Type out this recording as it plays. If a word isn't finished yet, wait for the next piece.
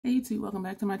Hey YouTube, welcome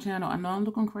back to my channel. I know I'm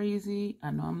looking crazy.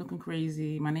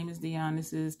 My name is Dion.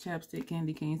 This is Chapstick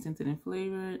Candy Cane Scented and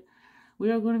Flavored. We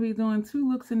are going to be doing two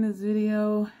looks in this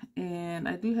video. And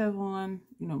I do have on,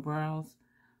 brows,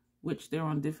 which they're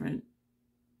on different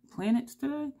planets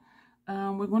today.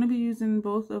 We're going to be using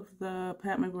both of the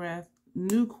Pat McGrath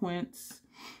new Quints.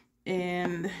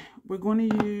 And we're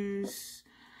going to use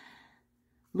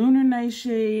Lunar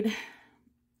Nightshade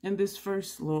in this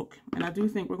first look, and I do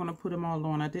think we're going to put them all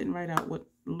on. I didn't write out what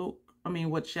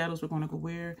shadows we're going to go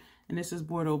wear, and this is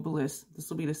Bordeaux Bliss. This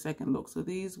will be the second look. So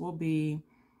these will be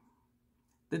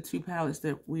the two palettes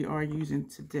that we are using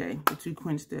today, the two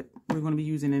Quints that we're going to be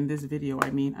using in this video.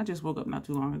 I just woke up not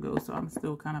too long ago, so I'm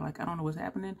still kind of like, I don't know what's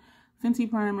happening. Fenty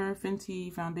primer,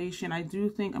 Fenty foundation. I do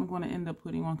think I'm going to end up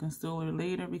putting on concealer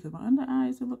later because my under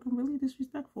eyes are looking really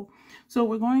disrespectful. So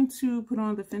we're going to put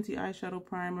on the Fenty eyeshadow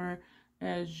primer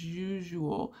as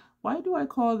usual. Why do I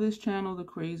call this channel the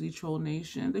Crazy Troll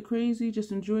Nation? The crazy,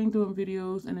 just enjoying doing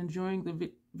videos and enjoying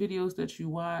the videos that you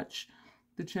watch,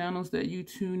 the channels that you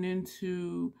tune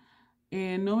into,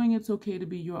 and knowing it's okay to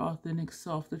be your authentic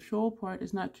self. The troll part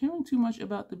is not caring too much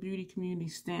about the beauty community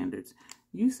standards.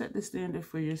 You set the standard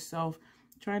for yourself.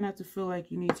 Try not to feel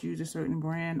like you need to use a certain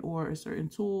brand or a certain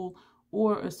tool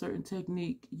or a certain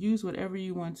technique. Use whatever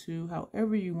you want to,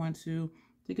 however you want to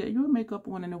get your makeup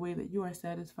on in a way that you are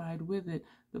satisfied with it.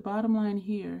 The bottom line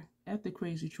here at the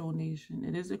Crazy Troll Nation,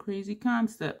 it is a crazy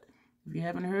concept. If you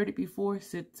haven't heard it before,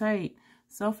 sit tight.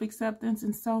 Self-acceptance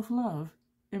and self-love.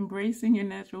 Embracing your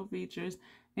natural features,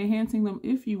 enhancing them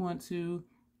if you want to,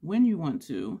 when you want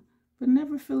to, but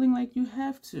never feeling like you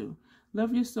have to.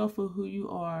 Love yourself for who you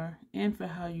are and for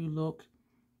how you look,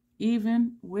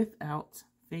 even without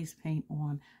face paint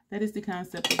on. That is the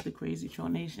concept of the Crazy Troll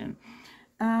Nation.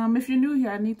 If you're new here,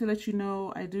 I need to let you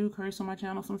know I do curse on my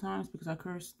channel sometimes because I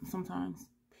curse sometimes,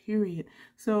 period.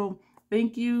 So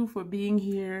thank you for being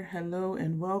here. Hello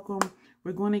and welcome.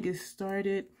 We're going to get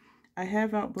started. I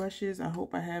have out brushes. I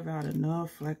hope I have out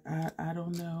enough. Like, I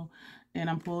don't know. And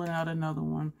I'm pulling out another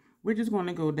one. We're just going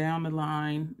to go down the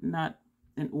line, not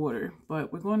in order,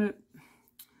 but we're going to...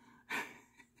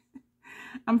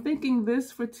 I'm thinking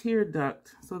this for tear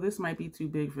duct, so this might be too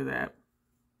big for that.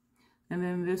 And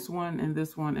then this one,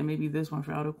 and maybe this one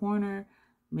for outer corner.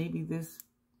 Maybe this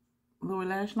lower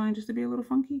lash line just to be a little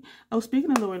funky. Oh,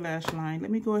 speaking of lower lash line, let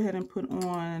me go ahead and put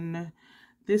on,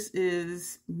 this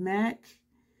is MAC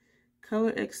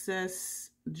Color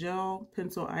Excess Gel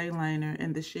Pencil Eyeliner,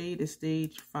 and the shade is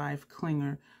Stage 5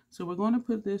 Clinger. So we're going to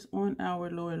put this on our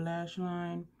lower lash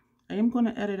line. I am going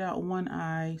to edit out one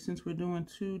eye since we're doing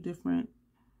two different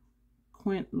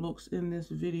Quint looks in this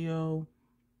video.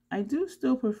 I do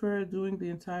still prefer doing the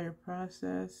entire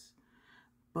process,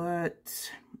 but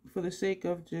for the sake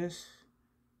of just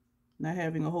not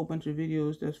having a whole bunch of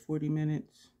videos that's 40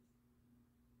 minutes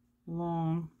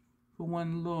long for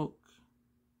one look,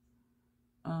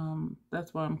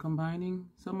 that's why I'm combining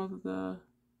some of the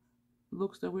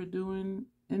looks that we're doing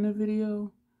in the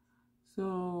video.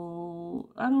 So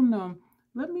I don't know.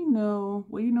 Let me know.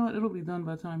 Well, you know what? It'll be done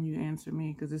by the time you answer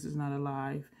me because this is not a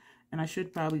live. And I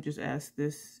should probably just ask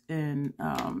this in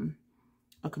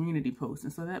a community post.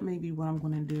 And so that may be what I'm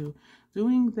going to do.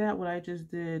 Doing that, what I just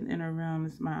did in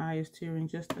around, my eye is tearing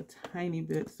just a tiny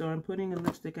bit. So I'm putting a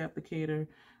lipstick applicator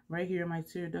right here in my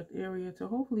tear duct area to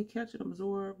hopefully catch and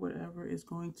absorb whatever is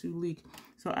going to leak.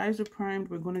 So eyes are primed.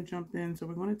 We're going to jump in. So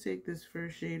we're going to take this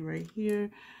first shade right here.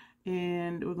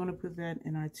 And we're going to put that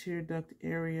in our tear duct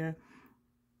area.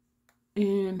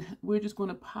 And we're just going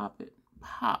to pop it.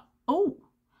 Pop. Oh!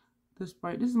 This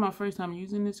bright. This is my first time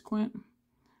using this Quint.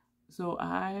 So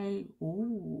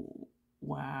oh,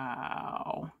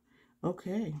 wow.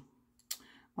 Okay.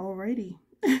 Alrighty.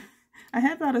 I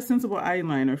have out a sensible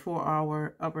eyeliner for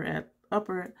our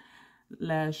upper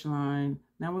lash line.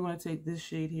 Now we're going to take this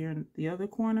shade here in the other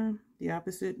corner, the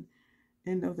opposite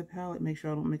end of the palette. Make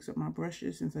sure I don't mix up my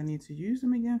brushes since I need to use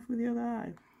them again for the other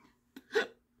eye.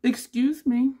 Excuse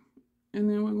me. And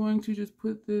then we're going to just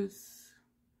put this.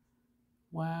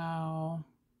 Wow.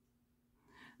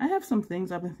 I have some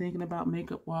things I've been thinking about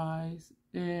makeup wise,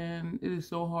 and it is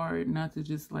so hard not to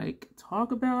just like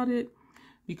talk about it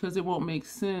because it won't make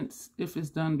sense if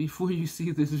it's done before you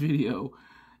see this video.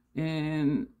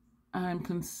 And I'm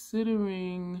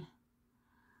considering,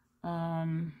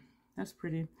 that's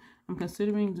pretty. I'm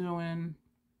considering doing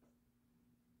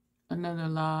another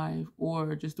live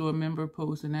or just do a member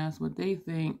post and ask what they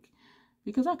think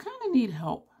because I kind of need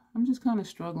help. I'm just kind of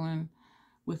struggling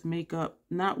with makeup,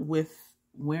 not with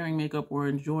wearing makeup or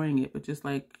enjoying it, but just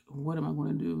like, what am I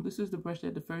going to do? This is the brush that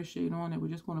had the first shade on it. We're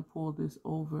just going to pull this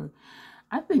over.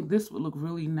 I think this would look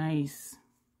really nice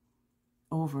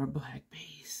over a black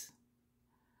base.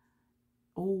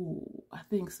 Oh, I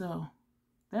think so.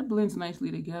 That blends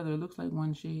nicely together. It looks like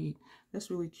one shade.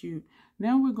 That's really cute.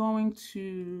 Now we're going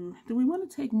to, do we want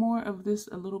to take more of this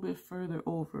a little bit further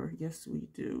over? Yes, we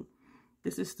do.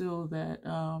 This is still that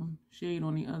shade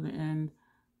on the other end.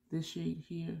 This shade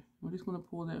here. We're just going to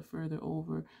pull that further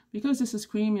over. Because this is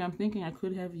creamy, I'm thinking I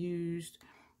could have used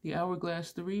the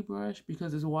Hourglass 3 brush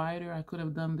because it's wider. I could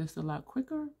have done this a lot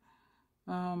quicker.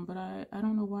 But I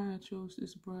don't know why I chose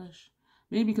this brush.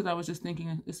 Maybe because I was just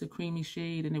thinking it's a creamy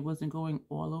shade and it wasn't going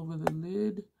all over the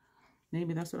lid.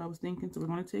 Maybe that's what I was thinking. So we're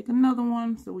going to take another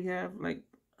one. So we have like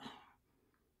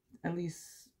at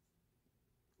least,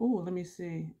 oh, let me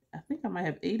see. I think I might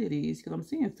have 8 of these because I'm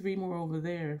seeing 3 more over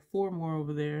there, 4 more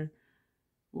over there.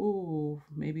 Oh,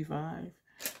 maybe 5.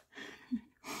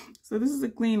 So this is a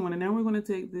clean one. And now we're going to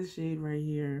take this shade right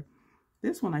here.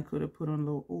 This one I could have put on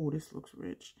low. Oh, this looks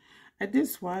rich. I did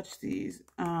swatch these.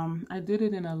 I did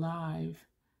it in a live.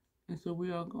 And so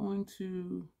we are going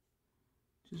to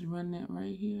just run that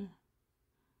right here.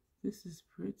 This is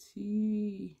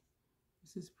pretty.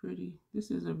 This is pretty.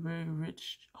 This is a very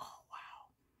rich. Oh,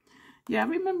 wow. Yeah, I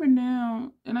remember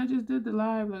now. And I just did the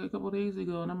live like a couple days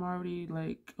ago. And I'm already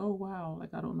like, oh, wow.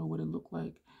 Like, I don't know what it looked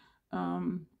like.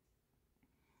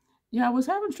 Yeah, I was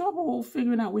having trouble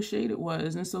figuring out what shade it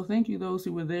was. And so thank you those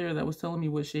who were there that was telling me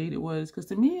what shade it was. Because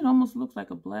to me, it almost looks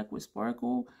like a black with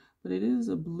sparkle. But it is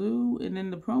a blue. And in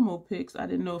the promo pics, I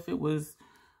didn't know if it was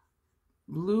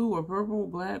blue or purple,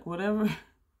 black, whatever.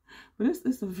 But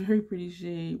it's a very pretty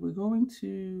shade. We're going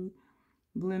to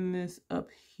blend this up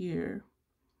here.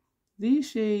 These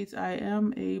shades, I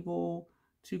am able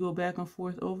to go back and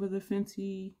forth over the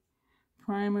Fenty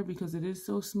primer because it is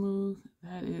so smooth.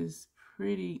 That is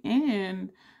pretty,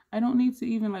 and I don't need to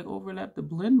even like overlap the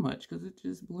blend much because it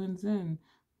just blends in.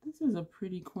 This is a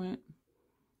pretty Quint.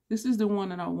 This is the one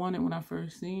that I wanted when I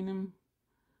first seen him,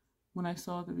 when I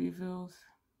saw the reveals.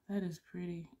 That is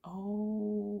pretty.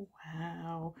 Oh,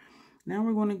 wow. Now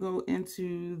we're going to go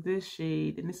into this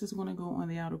shade, and this is going to go on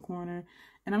the outer corner.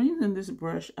 And I'm using this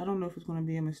brush. I don't know if it's going to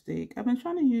be a mistake. I've been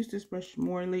trying to use this brush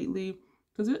more lately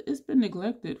because it's been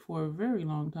neglected for a very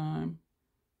long time.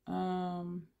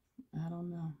 I don't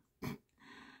know.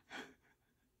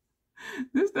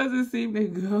 This doesn't seem to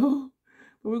go,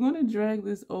 but we're going to drag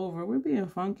this over. We're being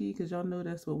funky because y'all know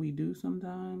that's what we do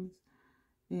sometimes.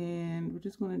 And we're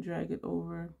just going to drag it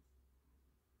over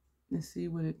and see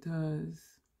what it does.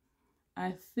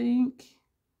 I think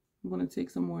I'm going to take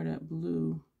some more of that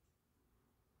blue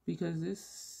because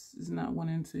this is not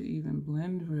wanting to even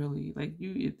blend really. Like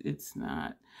it's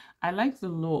not. I like the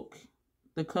look,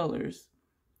 the colors.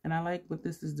 And I like what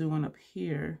this is doing up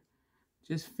here,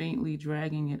 just faintly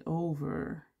dragging it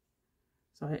over.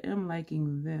 So I am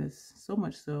liking this, so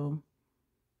much so.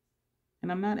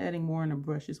 And I'm not adding more in the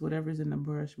brush, it's whatever's in the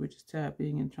brush, which is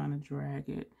tapping and trying to drag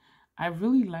it. I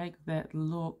really like that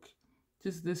look.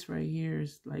 Just this right here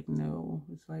is like, no,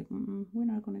 it's like, we're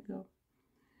not gonna go.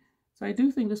 So I do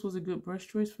think this was a good brush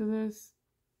choice for this,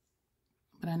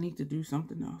 but I need to do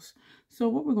something else. So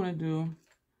what we're gonna do,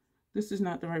 this is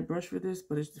not the right brush for this,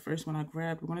 but it's the first one I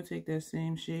grabbed. We're going to take that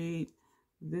same shade,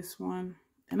 this one,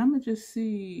 and I'm going to just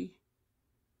see,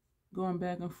 going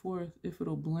back and forth, if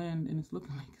it'll blend, and it's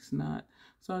looking like it's not.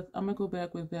 So I'm going to go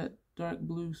back with that dark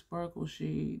blue sparkle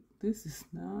shade. This is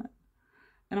not.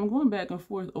 And I'm going back and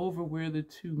forth over where the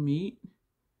two meet,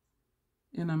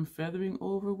 and I'm feathering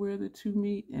over where the two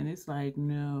meet, and it's like,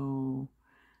 no,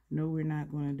 we're not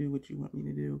going to do what you want me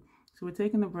to do. So we're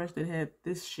taking the brush that had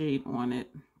this shade on it,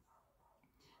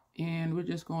 and we're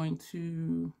just going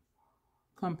to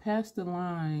come past the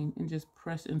line and just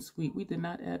press and sweep. We did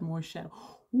not add more shadow.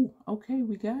 Ooh, okay,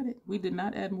 we got it. We did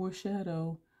not add more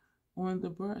shadow on the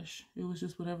brush. It was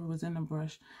just whatever was in the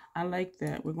brush. I like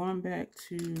that. We're going back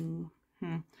to,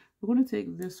 we're going to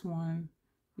take this one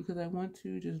because I want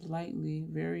to just lightly,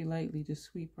 very lightly, just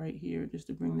sweep right here just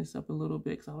to bring this up a little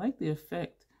bit because I like the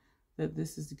effect that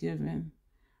this is given.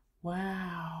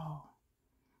 Wow.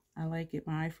 I like it.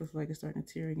 My eye feels like it's starting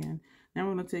to tear again. Now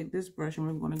we're going to take this brush and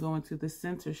we're going to go into the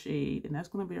center shade. And that's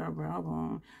going to be our brow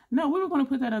bone. No, we were going to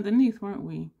put that underneath, weren't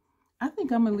we? I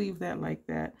think I'm going to leave that like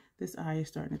that. This eye is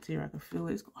starting to tear. I can feel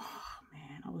it. Oh,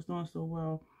 man, I was doing so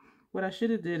well. What I should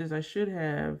have did is I should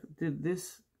have did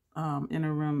this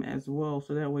inner rim as well.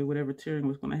 So that way whatever tearing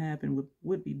was going to happen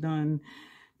would be done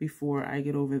before I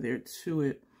get over there to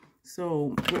it.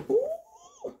 So,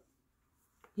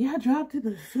 yeah, I dropped it,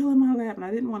 but it fell in my lap, and I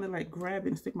didn't want to, like, grab it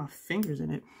and stick my fingers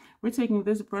in it. We're taking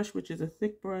this brush, which is a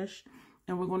thick brush,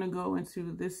 and we're going to go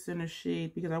into this center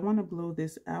shade because I want to blow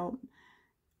this out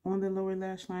on the lower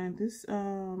lash line. This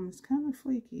is kind of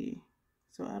flaky.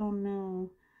 So I don't know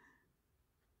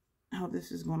how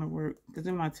this is going to work, because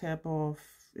then when I tap off,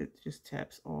 it just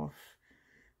taps off.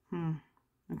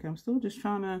 Okay, I'm still just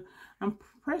trying to, I'm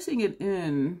pressing it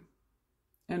in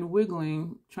and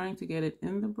wiggling, trying to get it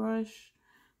in the brush,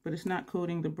 but it's not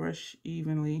coating the brush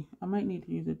evenly. I might need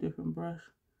to use a different brush.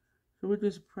 So we're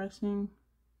just pressing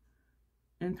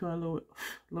into our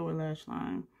lower lash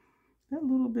line. That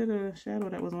little bit of shadow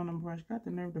that was on the brush got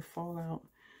the nerve to fall out.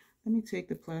 Let me take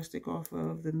the plastic off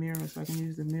of the mirror so I can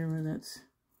use the mirror that's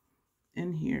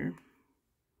in here.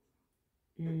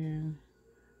 And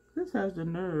this has the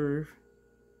nerve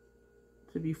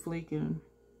to be flaking,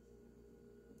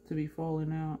 to be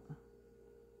falling out.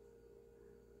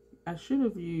 I should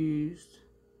have used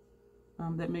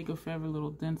that Makeup Forever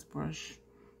little dense brush.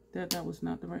 That was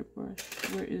not the right brush.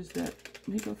 Where is that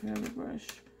Makeup Forever brush?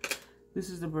 This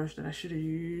is the brush that I should have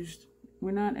used.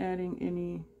 We're not adding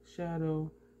any shadow.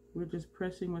 We're just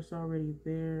pressing what's already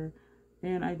there.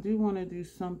 And I do want to do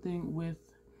something with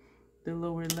the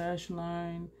lower lash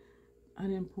line. I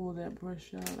didn't pull that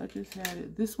brush out. I just had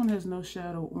it. This one has no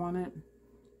shadow on it.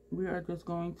 We are just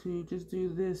going to just do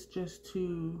this just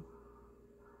to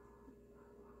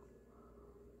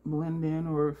blend in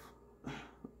or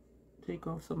take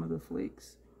off some of the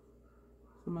flakes,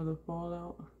 some of the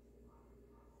fallout,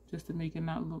 just to make it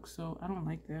not look so, I don't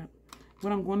like that.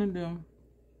 What I'm going to do,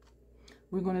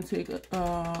 we're going to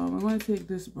take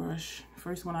this brush,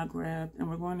 first one I grabbed, and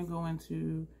we're going to go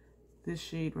into this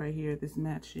shade right here, this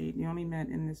matte shade, the only matte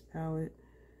in this palette,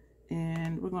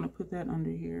 and we're going to put that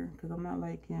under here because I'm not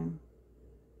liking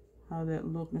how that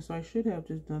looked. And so I should have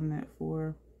just done that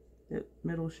for that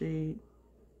middle shade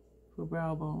for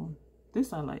brow bone.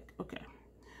 This I like. Okay,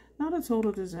 not a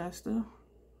total disaster.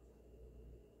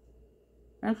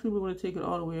 Actually, we're going to take it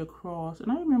all the way across.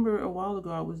 And I remember a while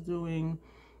ago I was doing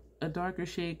a darker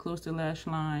shade close to lash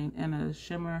line and a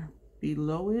shimmer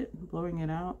below it, blurring it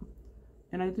out.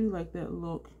 And I do like that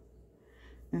look.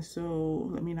 And so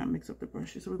let me not mix up the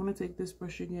brushes. So we're going to take this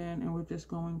brush again, and we're just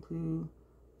going to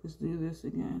just do this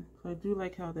again. So I do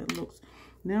like how that looks.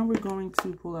 Now we're going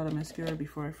to pull out a mascara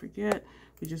before I forget.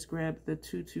 We just grabbed the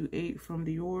 228 from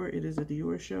Dior. It is a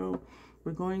Dior show.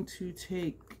 We're going to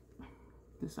take,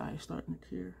 this eye is starting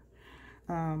to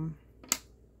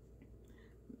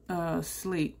tear.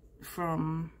 Slate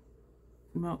from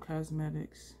Milk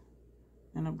Cosmetics,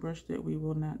 and a brush that we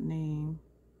will not name.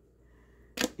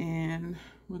 And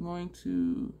we're going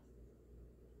to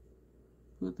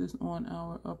put this on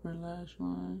our upper lash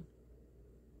line.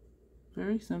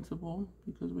 Very sensible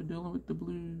because we're dealing with the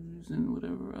blues and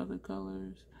whatever other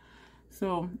colors.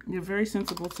 So you're very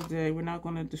sensible today. We're not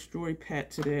going to destroy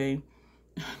Pat today.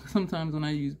 Sometimes when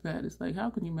I use Pat, it's like, how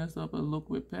can you mess up a look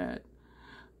with Pat?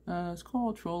 It's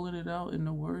called trolling it out in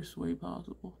the worst way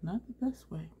possible. Not the best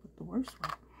way, but the worst way.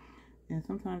 And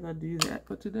sometimes I do that.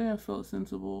 But today I felt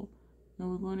sensible. And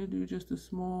we're going to do just a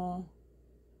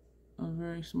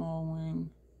very small wing.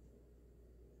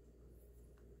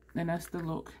 And that's the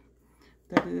look.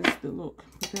 That is the look.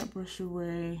 Put that brush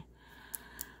away.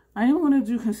 I am going to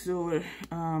do concealer.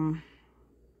 I'm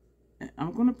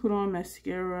going to put on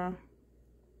mascara.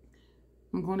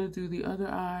 I'm going to do the other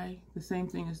eye. The same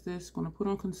thing as this. Going to put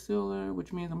on concealer,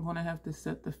 which means I'm going to have to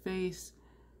set the face.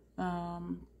 I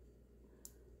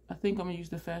think I'm going to use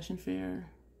the Fashion Fair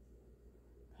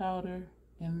powder,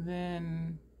 and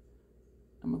then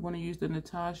I'm going to use the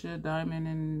Natasha Diamond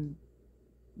and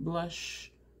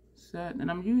Blush set, and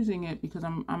I'm using it because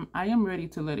I am ready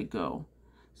to let it go,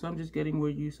 so I'm just getting more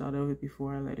use out of it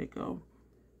before I let it go.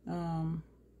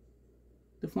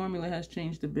 The formula has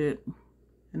changed a bit,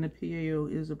 and the PAO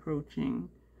is approaching,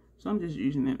 so I'm just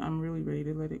using it. I'm really ready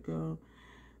to let it go,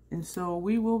 and so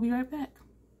we will be right back.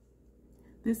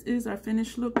 This is our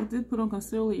finished look. We did put on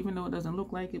concealer, even though it doesn't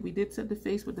look like it. We did set the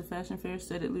face with the Fashion Fair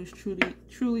Set It Loose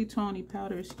Truly Tawny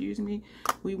powder, excuse me.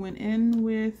 We went in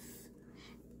with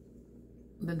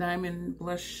the Diamond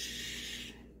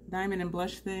and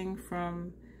Blush thing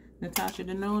from Natasha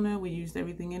Denona. We used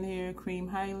everything in here. Cream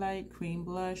highlight, cream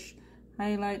blush,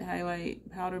 highlight,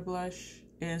 powder blush,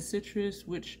 and citrus,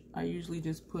 which I usually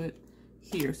just put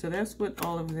here. So that's what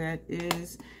all of that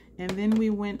is. And then we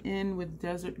went in with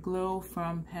Desert Glow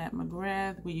from Pat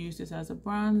McGrath. We used this as a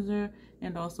bronzer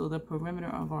and also the perimeter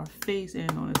of our face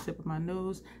and on the tip of my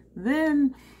nose.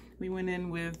 Then we went in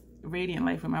with Radiant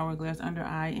Light from Hourglass under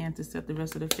eye and to set the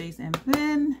rest of the face. And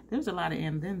then, there's a lot of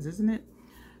and thens, isn't it?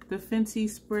 The Fenty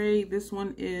spray. This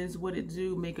one is What It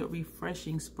Do Makeup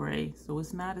Refreshing Spray. So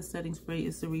it's not a setting spray,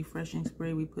 it's a refreshing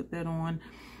spray. We put that on.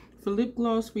 For lip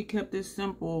gloss, we kept this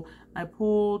simple. I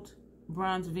pulled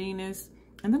Bronze Venus.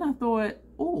 And then I thought,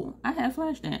 oh, I had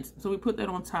Flash Dance. So we put that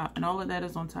on top, and all of that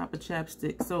is on top of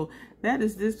chapstick. So that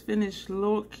is this finished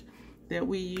look that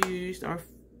we used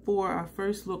for our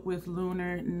first look with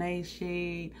Lunar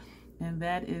Nightshade. And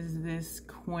that is this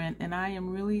Quint. And I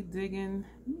am really digging,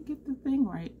 let me get the thing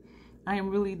right. I am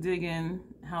really digging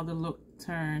how the look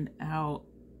turned out.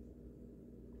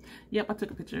 Yep, I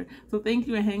took a picture. So thank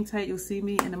you and hang tight. You'll see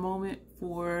me in a moment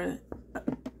for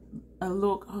a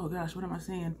look, oh gosh, what am I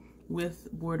saying?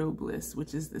 With Bordeaux Bliss,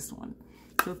 which is this one.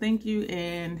 So thank you,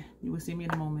 and you will see me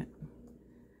in a moment.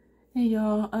 Hey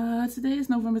y'all, today is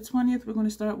November 20th. We're going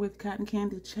to start with Cotton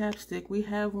Candy Chapstick. We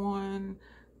have one,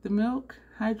 the Milk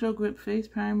Hydro Grip Face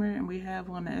Primer, and we have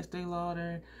one, the Estee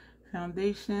Lauder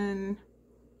Foundation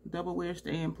Double Wear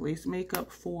Stay in Place Makeup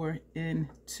 4 in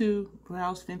 2.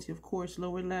 Brows Fenty, of course,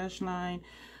 lower lash line.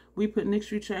 We put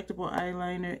NYX Retractable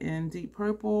Eyeliner in Deep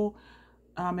Purple.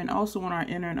 And also on our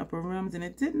inner and upper rims, and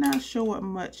it did not show up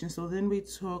much. And so then we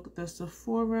took the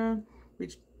Sephora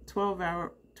 12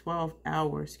 hour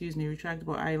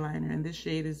retractable eyeliner, and this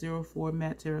shade is 04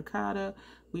 Matte Terracotta.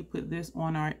 We put this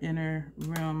on our inner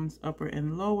rims, upper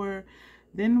and lower.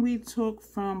 Then we took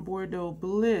from Bordeaux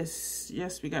Bliss,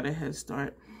 yes, we got a head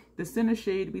start, the center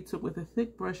shade we took with a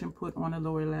thick brush and put on a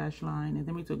lower lash line. And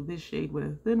then we took this shade with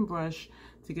a thin brush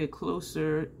to get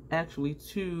closer actually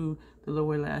to the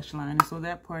lower lash line. And so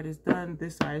that part is done.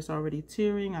 This eye is already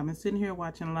tearing. I've been sitting here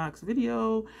watching Locke's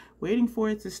video, waiting for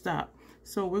it to stop.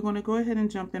 So we're going to go ahead and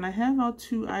jump in. I have our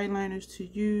 2 eyeliners to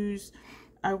use.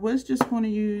 I was just going to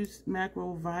use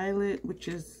Macro Violet, which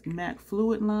is MAC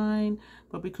Fluid Line,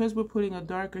 but because we're putting a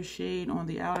darker shade on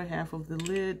the outer half of the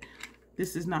lid,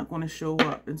 this is not going to show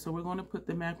up. And so we're going to put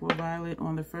the Macro Violet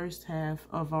on the first half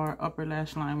of our upper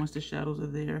lash line once the shadows are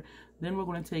there. Then we're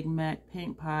going to take MAC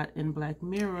Paint Pot and Black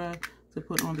Mirror to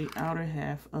put on the outer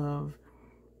half of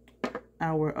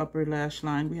our upper lash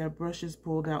line. We have brushes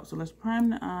pulled out. So let's prime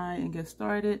the eye and get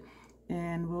started,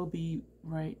 and we'll be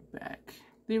right back.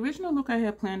 The original look I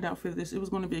had planned out for this, it was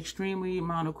going to be extremely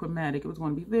monochromatic. It was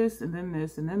going to be this, and then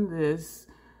this, and then this,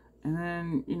 and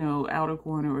then, you know, outer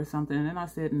corner or something. And then I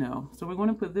said no. So we're going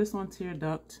to put this on Tear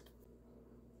Duct.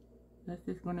 That's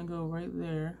just going to go right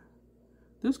there.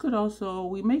 This could also,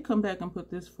 we may come back and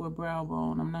put this for brow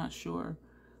bone. I'm not sure.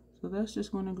 So that's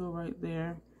just going to go right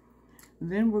there.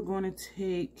 And then we're going to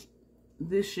take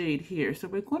this shade here. So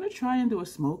we're going to try and do a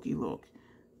smoky look.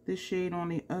 This shade on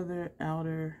the other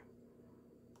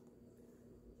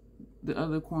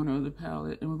corner of the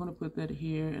palette. And we're going to put that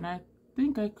here. And I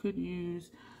think I could use,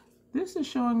 this is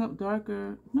showing up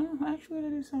darker. No, actually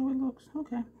that is how it looks.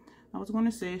 Okay. I was going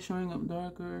to say it's showing up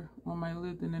darker on my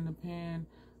lid than in the pan.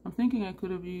 I'm thinking I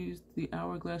could have used the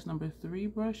Hourglass number 3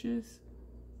 brushes.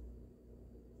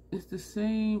 It's the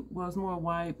same, well, it's more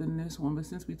wide than this one, but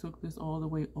since we took this all the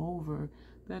way over,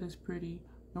 that is pretty.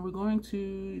 And we're going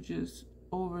to just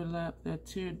overlap that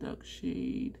Tear Duct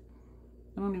shade.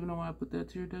 I don't even know why I put that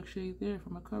Tear Duct shade there. If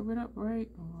I'm gonna cover it up, right?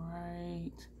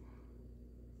 Right.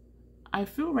 I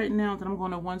feel right now that I'm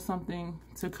going to want something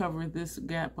to cover this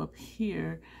gap up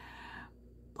here,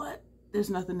 but there's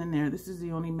nothing in there. This is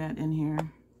the only matte in here,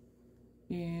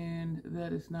 and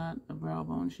that is not a brow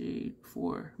bone shade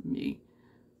for me.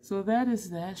 So that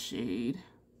is that shade.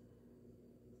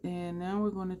 And now we're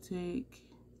going to take,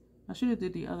 I should have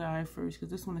did the other eye first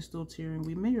because this one is still tearing.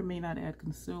 We may or may not add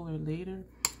concealer later.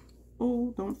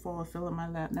 Oh, don't fall, it fell in my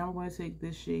lap. Now we're going to take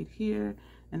this shade here,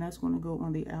 and that's going to go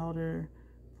on the outer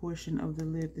portion of the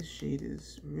lid. This shade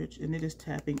is rich, and it is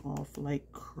tapping off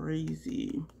like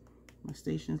crazy. My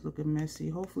station's looking messy.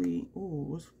 Hopefully,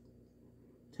 oh, it's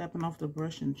tapping off the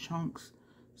brush in chunks.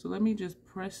 So let me just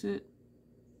press it.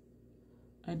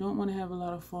 I don't want to have a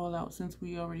lot of fallout since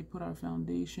we already put our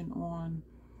foundation on.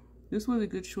 This was a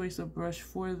good choice of brush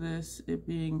for this, it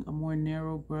being a more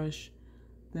narrow brush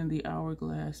than the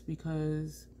Hourglass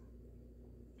because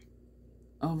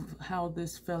of how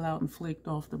this fell out and flaked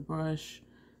off the brush.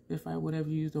 If I would have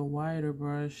used a wider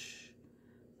brush,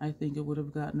 I think it would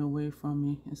have gotten away from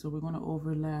me. And so we're going to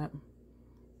overlap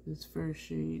this first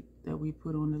shade that we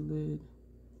put on the lid.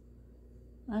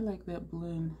 I like that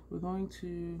blend. We're going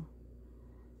to,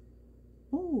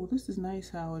 oh, this is nice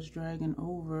how it's dragging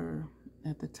over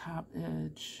at the top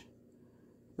edge,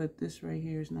 but this right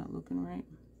here is not looking right.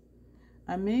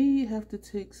 I may have to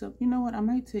take some, you know what, I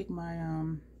might take my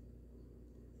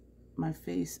my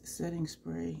face setting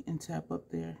spray and tap up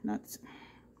there. Not,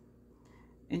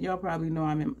 and y'all probably know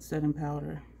I'm in setting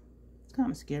powder. It's kind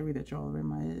of scary that y'all are in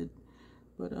my head,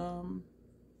 but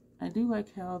I do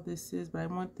like how this is, but I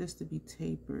want this to be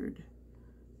tapered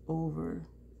over.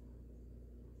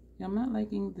 Yeah, I'm not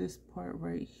liking this part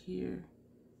right here.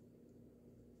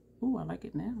 Oh, I like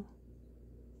it now.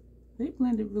 they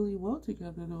blended really well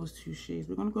together, those two shades.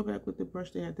 We're going to go back with the brush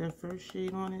that had that first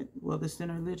shade on it, well, the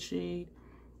center lid shade,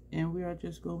 and we are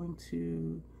just going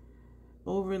to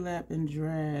overlap and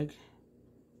drag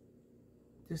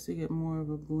just to get more of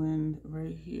a blend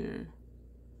right here.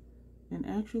 And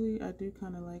actually, I do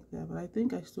kind of like that, but I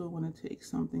think I still want to take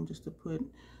something just to put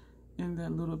in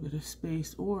that little bit of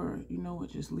space, or you know what,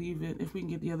 just leave it. If we can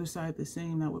get the other side the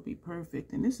same, that would be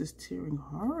perfect. And this is tearing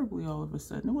horribly all of a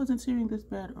sudden. It wasn't tearing this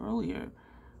bad earlier,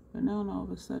 but now all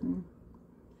of a sudden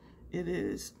it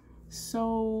is.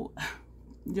 So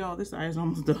y'all, this eye is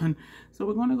almost done. So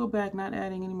we're going to go back, not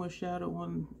adding any more shadow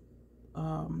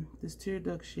on this tear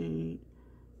duct shade,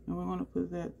 and we're going to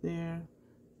put that there.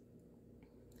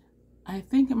 I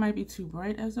think it might be too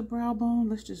bright as a brow bone.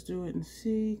 Let's just do it and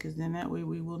see, because then that way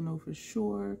we will know for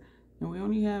sure. And we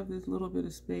only have this little bit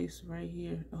of space right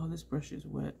here. Oh, this brush is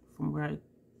wet from where I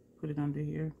put it under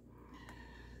here.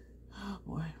 Oh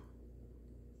boy.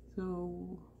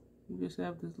 So we just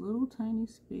have this little tiny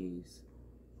space.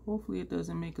 Hopefully it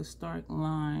doesn't make a stark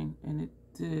line, and it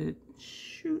did.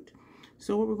 Shoot.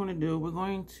 So what we're going to do, we're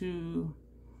going to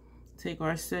take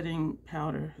our setting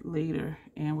powder later,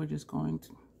 and we're just going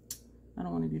to, I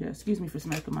don't want to do that. Excuse me for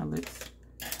smacking my lips.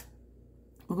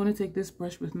 We're going to take this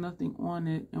brush with nothing on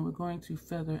it, and we're going to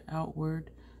feather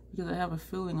outward, because I have a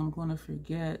feeling I'm going to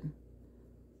forget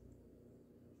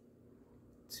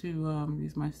to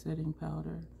use my setting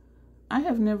powder. I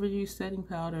have never used setting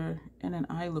powder in an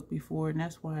eye look before, and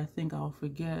that's why I think I'll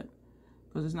forget,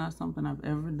 because it's not something I've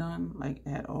ever done, like,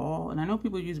 at all. And I know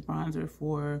people use bronzer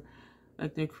for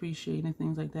like their crease shade and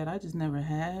things like that. I just never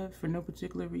have, for no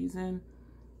particular reason.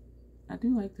 I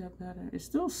do like that better. It's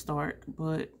still stark,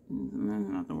 but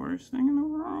not the worst thing in the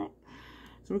world.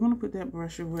 So we're going to put that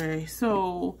brush away.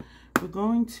 So we're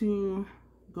going to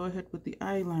go ahead with the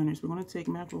eyeliners. We're going to take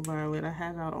Macro Violet. I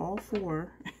have out all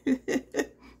 4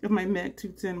 of my MAC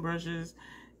 210 brushes,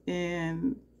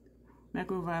 and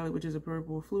Macro Violet, which is a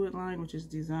purple fluid line, which is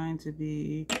designed to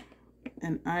be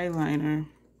an eyeliner,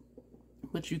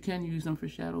 but you can use them for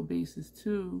shadow bases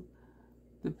too.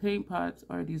 The paint pots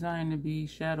are designed to be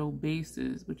shadow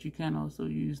bases, but you can also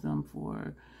use them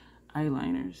for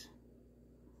eyeliners.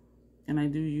 And I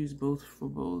do use both for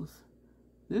both.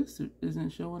 This isn't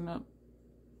showing up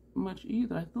much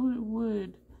either. I thought it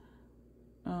would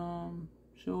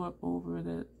show up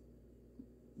over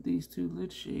these 2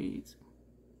 lid shades,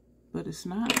 but it's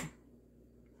not.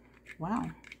 Wow.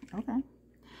 Okay.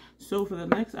 So for the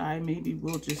next eye, maybe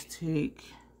we'll just take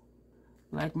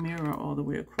Black Mirror all the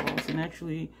way across, and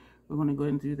actually we're going to go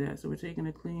ahead and do that. So we're taking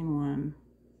a clean one,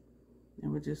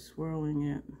 and we're just swirling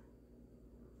it,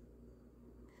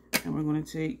 and we're going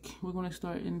to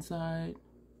start inside.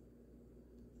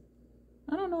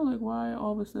 I don't know, like, why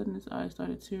all of a sudden this eye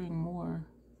started tearing more,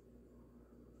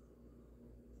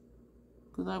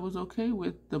 because I was okay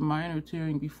with the minor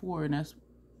tearing before, and that's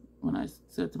when I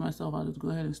said to myself I'll just go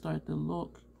ahead and start the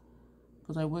look,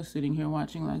 because I was sitting here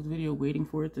watching like the video waiting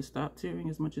for it to stop tearing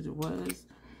as much as it was,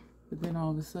 but then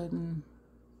all of a sudden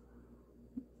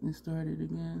it started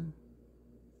again.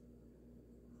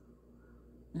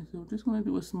 And so we're just going to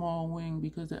do a small wing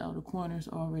because the outer corner is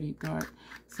already dark.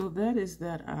 So that is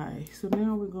that eye. So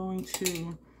now we're going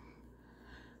to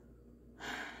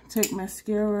take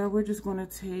mascara. We're just going to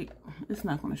take, it's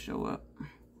not going to show up.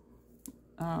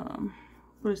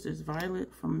 What is this?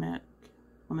 Violet from MAC,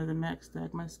 one of the MAC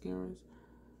Stack mascaras.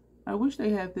 I wish they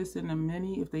had this in a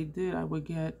mini. If they did, I would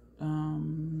get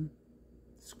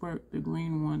Squirt, the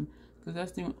green one, because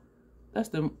that's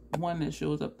the one that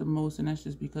shows up the most, and that's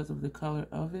just because of the color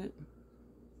of it,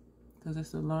 because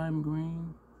it's a lime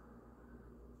green.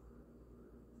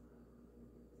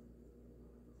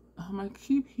 I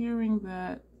keep hearing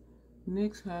that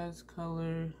NYX has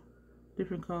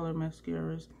different color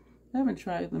mascaras. I haven't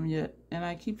tried them yet, and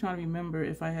I keep trying to remember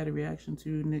if I had a reaction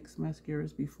to NYX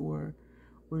mascaras before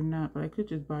or not, but I could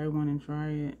just buy one and try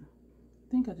it.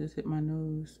 I think I just hit my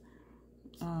nose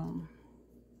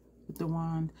with the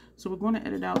wand. So we're going to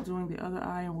edit out doing the other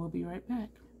eye, and we'll be right back.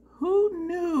 Who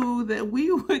knew that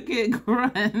we would get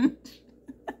grunge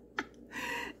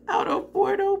out of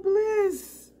Bordeaux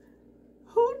Bliss?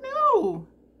 Who knew?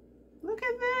 Look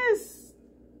at this.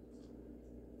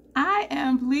 I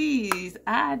am pleased.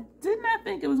 I did not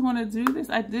think it was going to do this.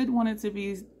 I did want it to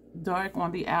be dark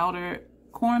on the outer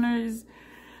corners,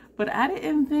 but I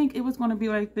didn't think it was going to be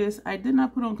like this. I did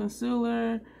not put on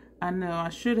concealer. I know I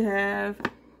should have.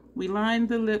 We lined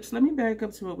the lips. Let me back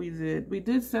up to what we did. We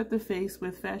did set the face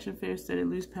with Fashion Fair Steady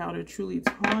Loose Powder Truly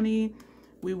Tawny.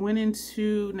 We went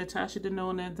into Natasha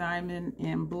Denona Diamond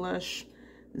and Blush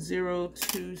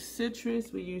 02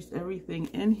 Citrus. We used everything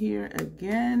in here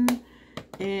again.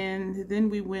 And then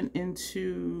we went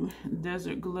into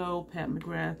Desert Glow Pat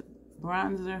McGrath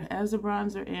bronzer as a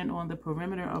bronzer and on the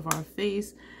perimeter of our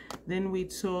face. Then we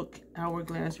took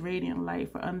Hourglass Radiant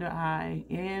Light for under eye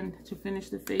and to finish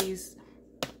the face.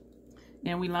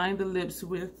 And we lined the lips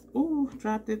with, ooh,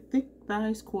 dropped it, thick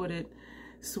thighs coated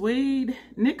suede,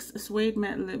 NYX Suede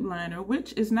Matte Lip Liner,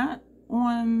 which is not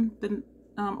on the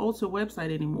Ulta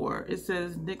website anymore. It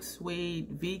says NYX Suede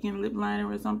Vegan Lip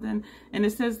Liner or something, and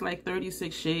it says like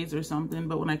 36 shades or something,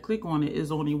 but when I click on it,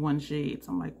 it's only 1 shade.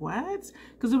 So I'm like, what?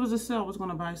 Because it was a sale, I was going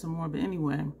to buy some more, but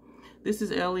anyway. This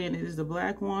is Alien, it is the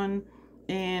black one,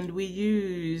 and we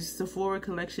used Sephora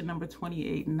Collection number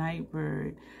 28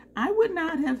 Nightbird. I would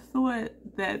not have thought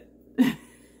that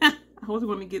I was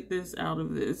going to get this out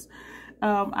of this.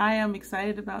 I am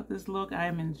excited about this look. I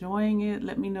am enjoying it.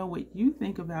 Let me know what you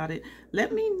think about it.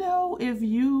 Let me know if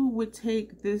you would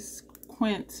take this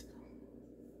Quints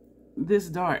this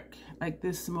dark, like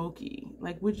this smoky.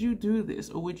 Like, would you do this,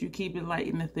 or would you keep it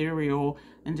light and ethereal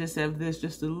and just have this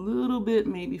just a little bit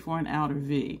maybe for an outer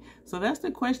V? So that's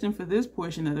the question for this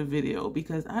portion of the video,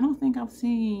 because I don't think I've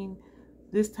seen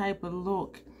this type of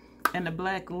look. And the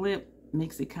black lip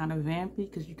makes it kind of vampy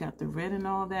because you got the red and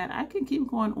all that. I can keep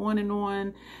going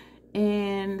on,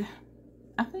 and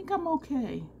I think I'm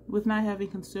okay with not having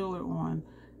concealer on.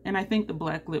 And I think the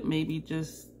black lip maybe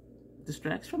just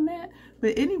distracts from that.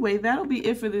 But anyway, that'll be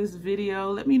it for this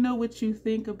video. Let me know what you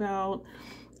think about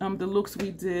the looks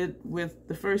we did with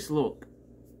the first look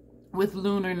with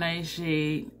Lunar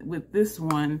Nightshade, with this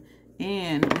one,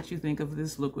 and what you think of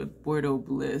this look with Bordeaux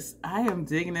Bliss. I am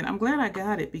digging it. I'm glad I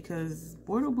got it because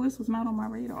Bordeaux Bliss was not on my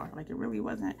radar. Like, it really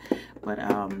wasn't. But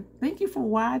thank you for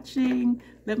watching.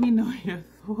 Let me know your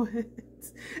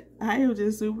thoughts. I am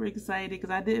just super excited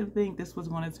because I didn't think this was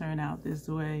going to turn out this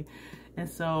way. And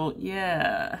so,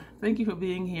 yeah, thank you for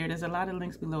being here. There's a lot of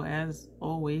links below as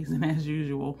always and as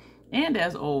usual. And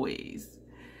as always,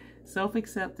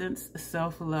 self-acceptance,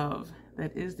 self-love.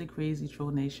 That is the Crazy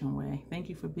Troll Nation way. Thank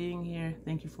you for being here.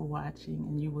 Thank you for watching,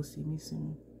 and you will see me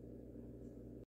soon.